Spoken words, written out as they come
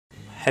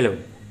Hello,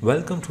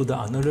 welcome to the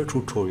another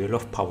tutorial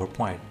of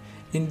PowerPoint.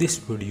 In this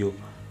video,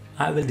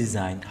 I will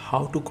design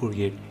how to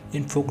create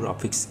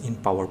infographics in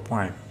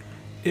PowerPoint.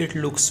 It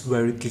looks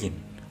very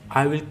clean.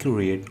 I will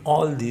create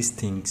all these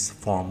things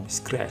from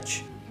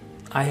scratch.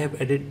 I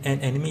have added an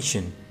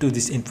animation to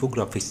this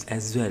infographics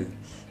as well.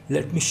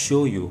 Let me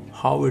show you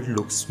how it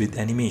looks with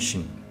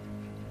animation.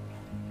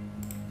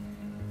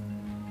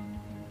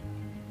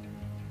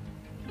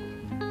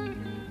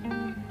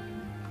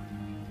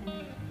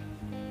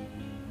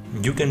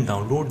 You can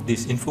download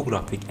this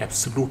infographic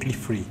absolutely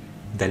free.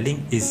 The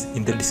link is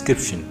in the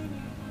description.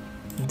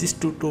 This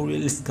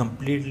tutorial is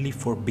completely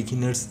for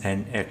beginners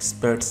and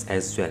experts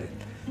as well.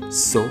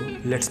 So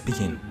let's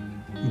begin.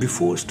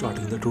 Before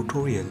starting the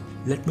tutorial,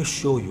 let me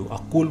show you a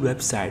cool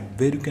website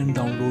where you can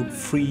download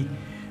free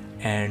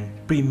and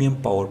premium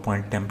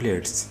PowerPoint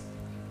templates.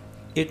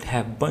 It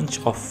have bunch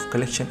of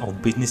collection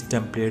of business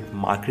template,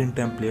 marketing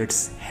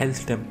templates,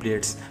 health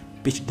templates,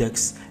 pitch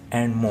decks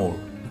and more.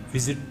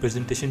 Visit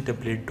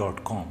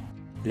presentationtemplate.com.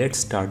 Let's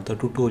start the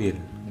tutorial.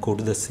 Go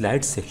to the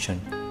slides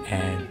section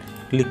and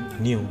click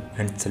new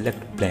and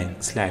select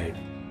blank slide.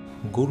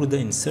 Go to the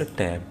insert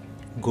tab,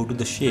 go to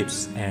the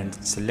shapes and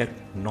select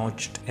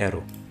notched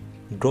arrow.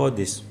 Draw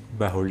this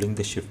by holding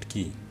the shift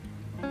key.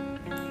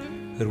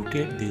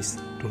 Rotate this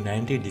to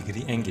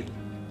 90-degree angle.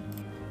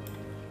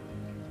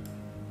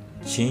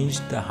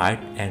 Change the height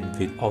and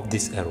width of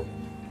this arrow.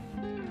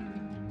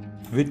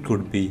 Width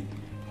could be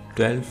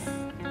 12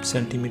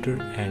 centimeter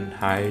and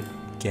height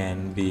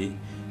can be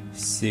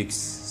 6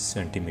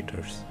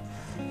 centimeters.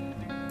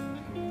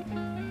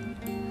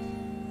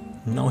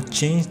 Now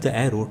change the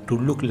arrow to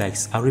look like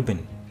a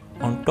ribbon.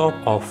 On top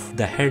of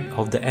the head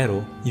of the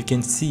arrow, you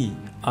can see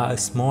a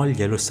small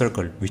yellow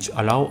circle which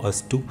allow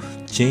us to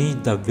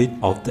change the width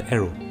of the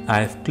arrow. I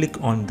have clicked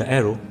on the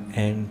arrow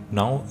and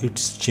now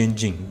it's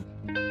changing.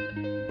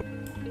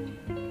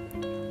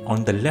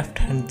 On the left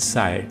hand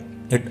side,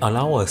 it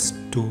allows us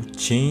to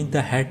change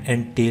the head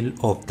and tail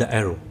of the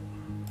arrow.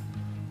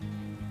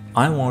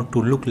 I want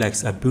to look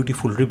like a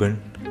beautiful ribbon,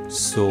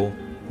 so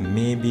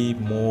maybe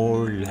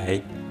more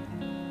like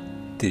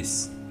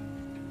this.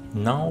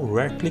 Now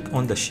right click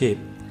on the shape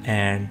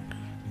and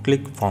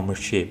click format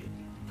shape.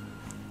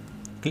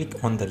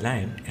 Click on the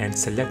line and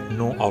select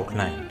no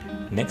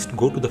outline. Next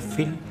go to the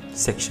fill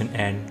section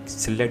and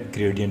select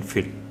gradient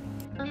fill.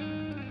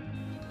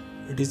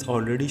 It is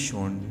already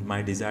shown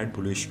my desired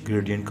bluish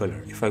gradient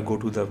color. If I go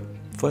to the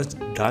first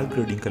dark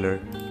gradient color,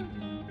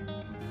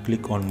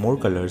 click on more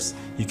colors,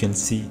 you can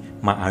see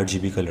my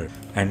RGB color,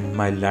 and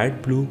my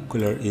light blue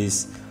color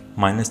is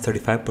minus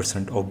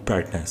 35% of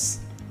brightness.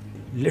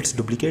 Let's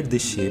duplicate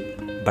this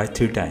shape by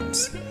 3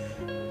 times.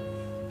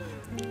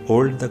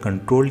 Hold the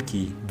control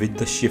key with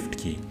the shift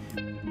key.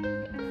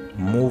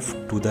 Move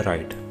to the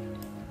right.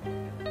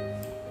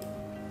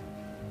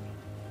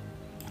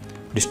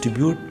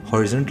 Distribute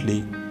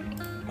horizontally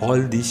all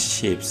these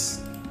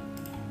shapes.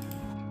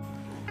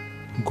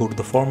 Go to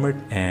the format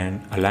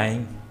and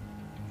align,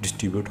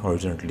 distribute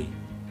horizontally.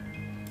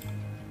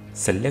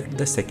 Select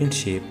the second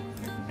shape,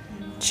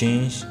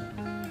 change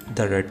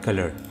the red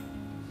color.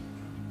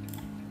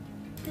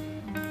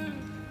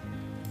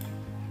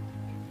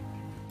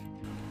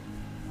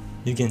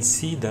 You can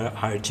see the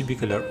RGB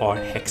color or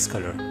hex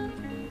color,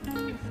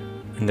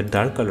 and the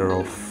dark color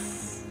of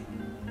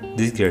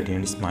this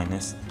gradient is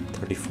minus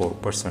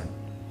 34%.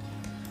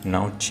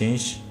 Now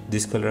change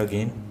this color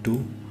again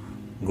to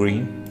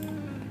green,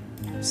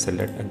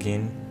 select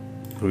again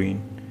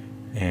green,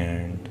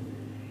 and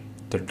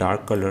the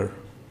dark color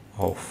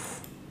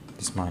of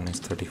this minus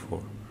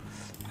 34.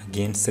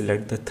 Again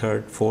select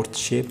the fourth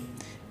shape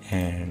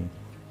and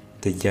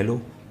the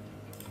yellow.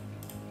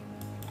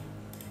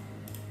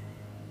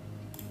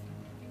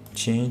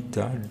 Change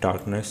the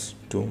darkness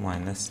to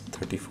minus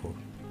 34.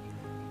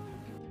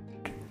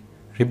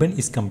 Ribbon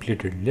is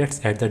completed.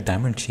 Let's add the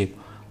diamond shape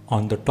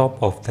on the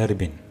top of the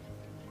ribbon.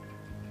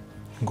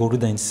 Go to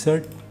the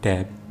insert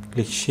tab,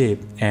 click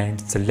shape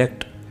and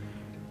select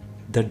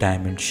the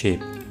diamond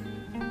shape.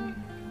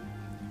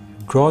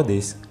 Draw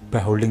this by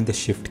holding the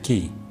shift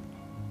key.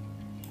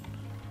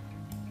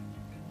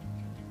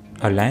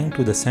 Align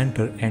to the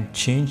center and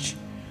change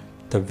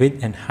the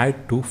width and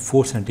height to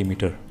 4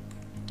 cm.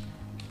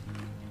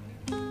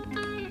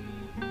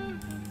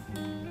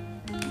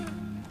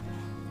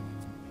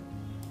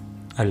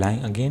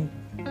 Align again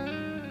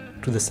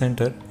to the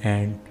center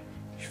and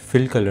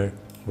fill color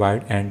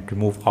white and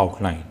remove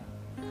outline.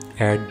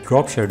 Add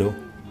drop shadow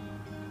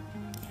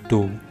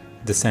to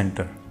the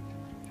center.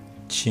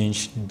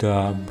 Change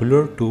the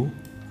blur to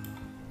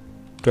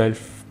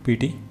 12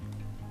 pt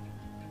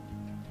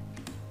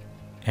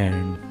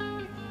and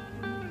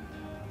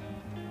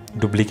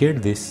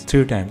duplicate this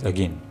 3 times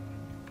again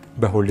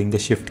by holding the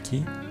shift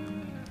key.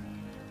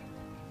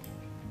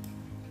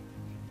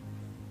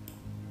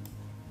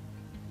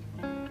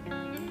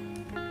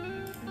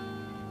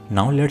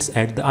 Now let's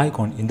add the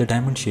icon in the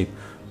diamond shape.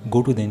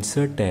 Go to the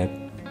insert tab,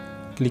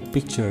 click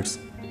pictures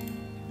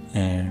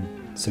and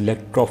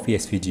select trophy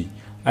SVG.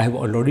 I have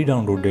already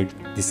downloaded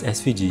this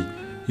SVG.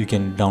 you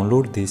can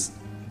download this,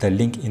 the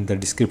link in the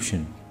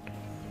description.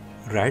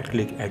 Right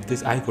click at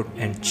this icon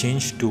and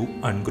change to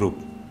ungroup.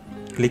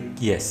 Click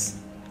yes.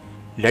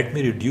 Let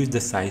me reduce the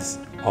size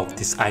of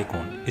this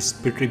icon, it's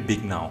pretty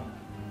big now.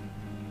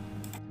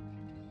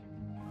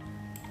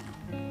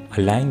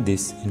 Align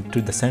this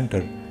into the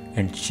center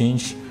and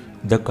change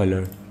the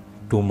color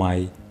to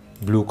my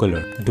blue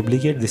color.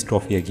 Duplicate this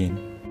trophy again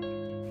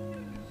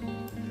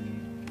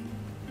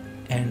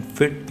and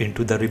fit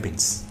into the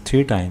ribbons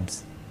 3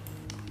 times.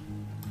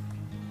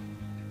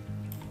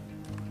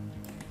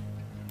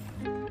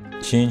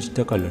 Change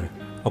the color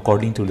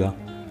according to the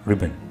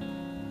ribbon.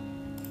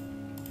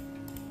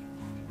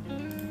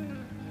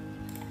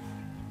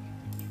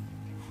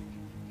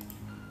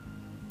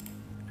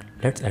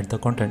 Let's add the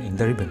content in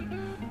the ribbon.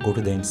 Go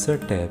to the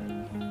Insert tab,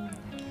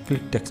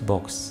 click text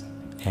box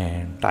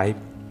and type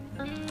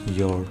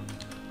your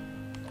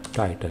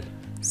title.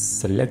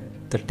 Select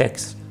the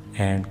text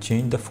and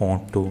change the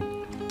font to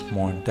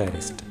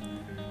Monterist.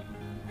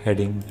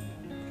 Heading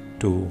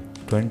to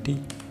 20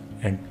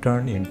 and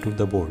turn into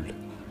the bold.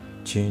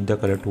 Change the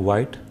color to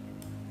white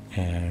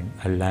and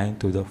align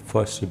to the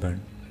first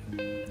ribbon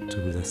to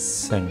the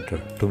center.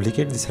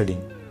 Duplicate this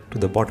heading to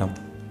the bottom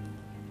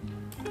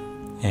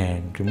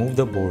and remove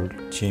the bold,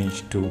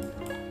 change to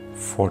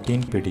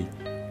 14 pd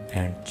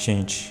and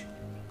change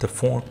the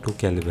font to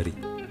Calibri.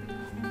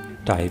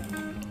 Type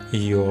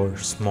your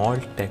small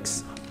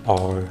text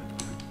or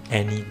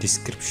any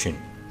description.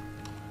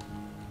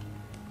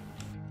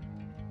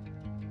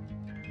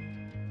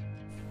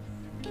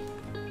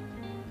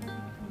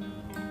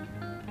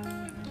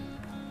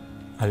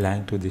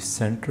 Align to the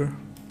center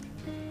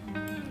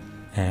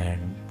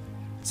and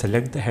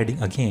select the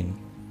heading again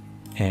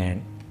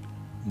and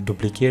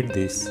duplicate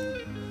this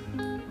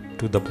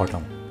to the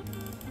bottom.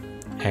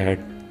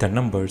 Add the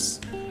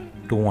numbers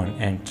to 1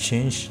 and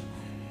change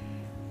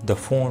the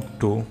font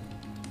to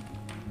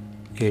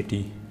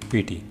 80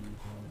 pt.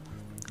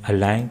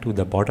 Align to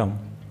the bottom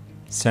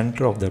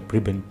center of the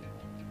ribbon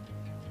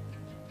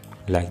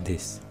like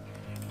this.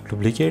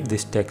 Duplicate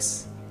this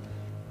text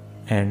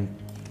and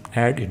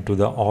add into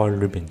the all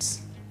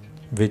ribbons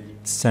with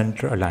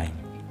center align.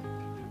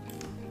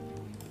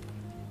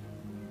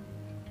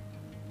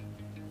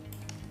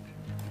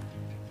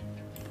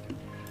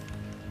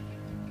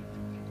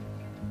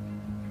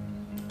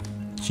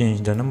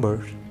 Change the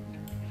number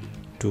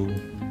to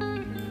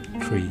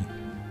 3,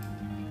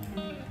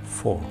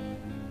 4.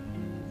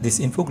 This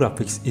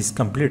infographics is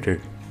completed.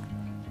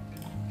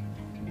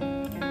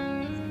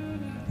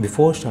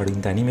 Before starting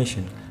the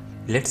animation,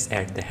 let's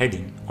add the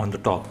heading on the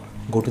top.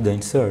 Go to the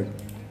Insert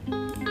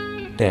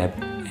tab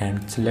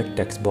and select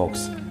text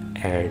box.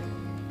 Add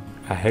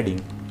a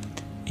heading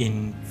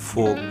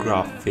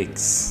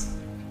Infographics.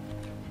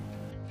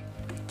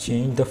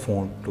 Change the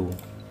font to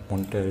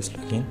Monterist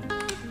again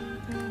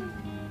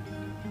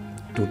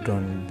to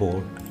turn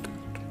bold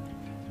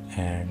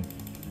and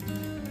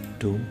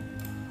to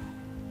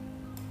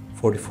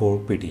 44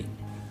 pt.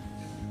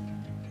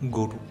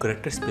 Go to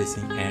character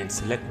spacing and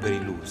select very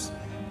loose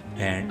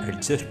and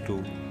adjust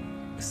to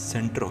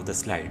center of the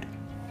slide.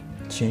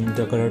 Change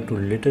the color to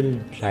little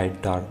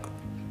light dark.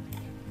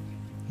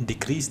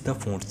 Decrease the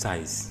font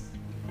size.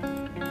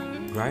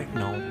 Right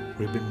now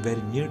ribbon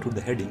very near to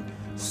the heading,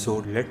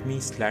 so let me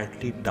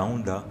slightly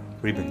down the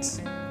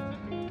ribbons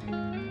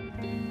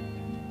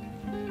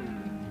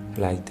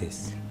like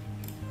this.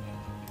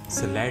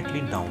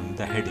 Slightly down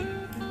the heading.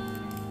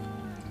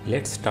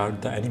 Let's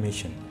start the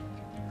animation.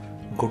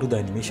 Go to the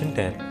animation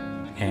tab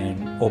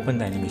and open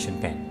the animation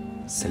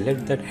pane.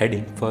 Select that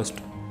heading first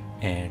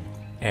and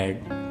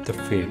add the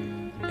fade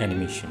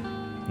animation.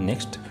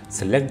 Next,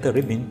 select the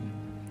ribbon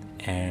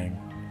and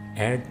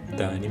add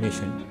the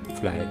animation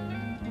fly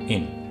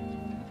in.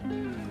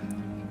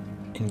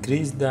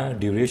 Increase the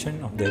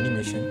duration of the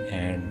animation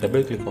and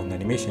double click on the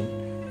animation,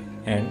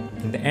 and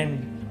in the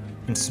end,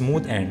 in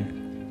smooth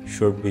end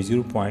should be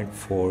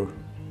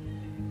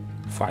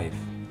 0.45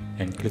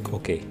 and click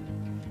OK.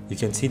 You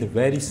can see the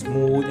very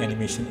smooth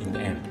animation in the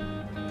end.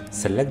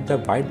 Select the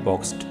white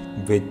box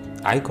with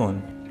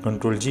icon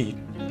Ctrl G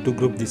to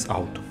group this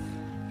out.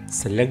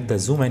 Select the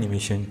zoom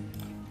animation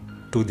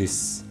to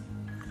this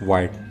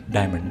white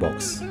diamond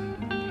box.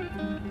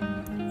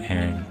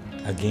 And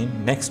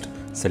again next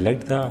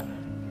select the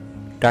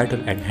title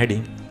and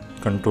heading,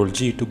 Ctrl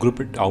G to group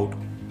it out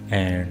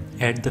and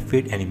add the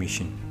fade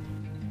animation.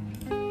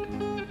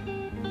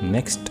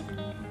 Next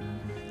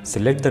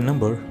select the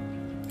number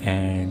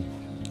and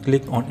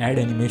click on add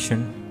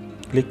animation,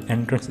 click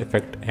entrance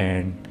effect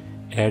and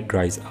add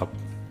rise up.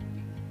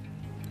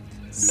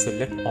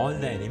 Select all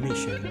the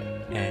animation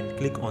and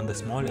click on the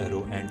small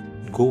arrow and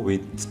go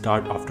with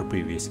start after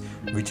previous,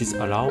 which is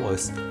allow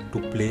us to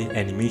play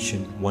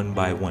animation one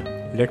by one.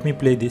 Let me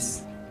play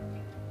this.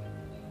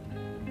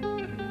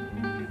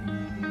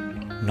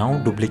 Now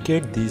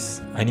duplicate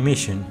this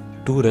animation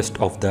to rest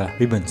of the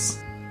ribbons.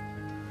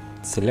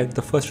 Select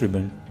the first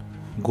ribbon,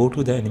 go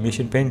to the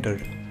animation painter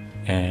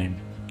and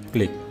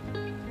click.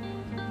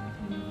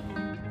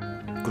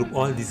 Group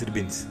all these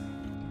ribbons.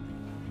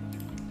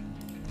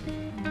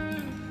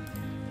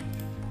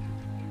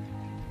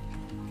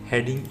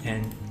 heading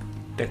and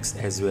text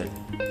as well.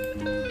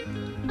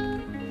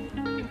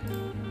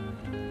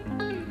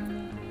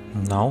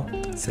 Now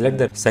select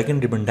the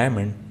second ribbon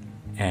diamond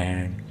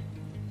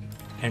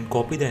and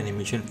copy the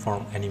animation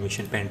from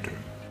animation painter.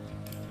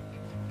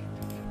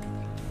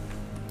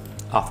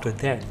 After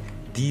that,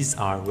 these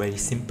are very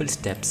simple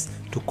steps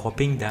to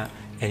copying the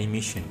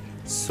animation,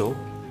 so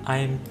I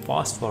am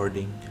fast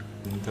forwarding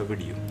the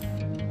video.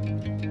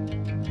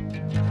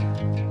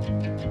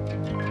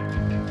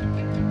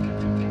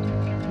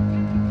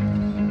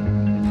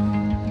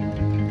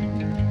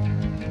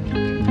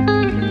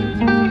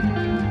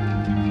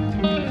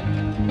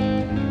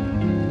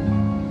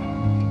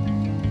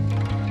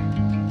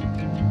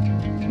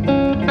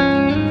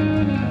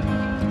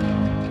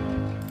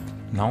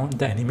 Now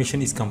the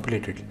animation is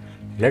completed.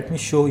 Let me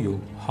show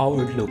you how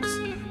it looks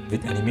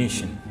with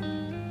animation.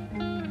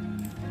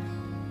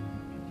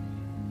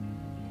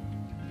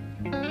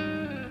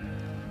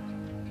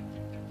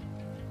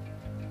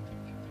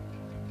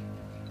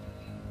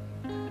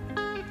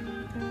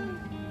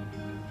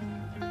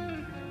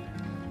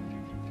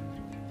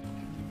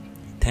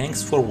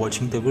 Thanks for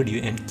watching the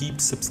video and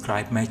keep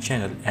subscribe my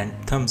channel and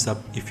thumbs up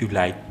if you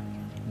like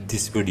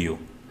this video.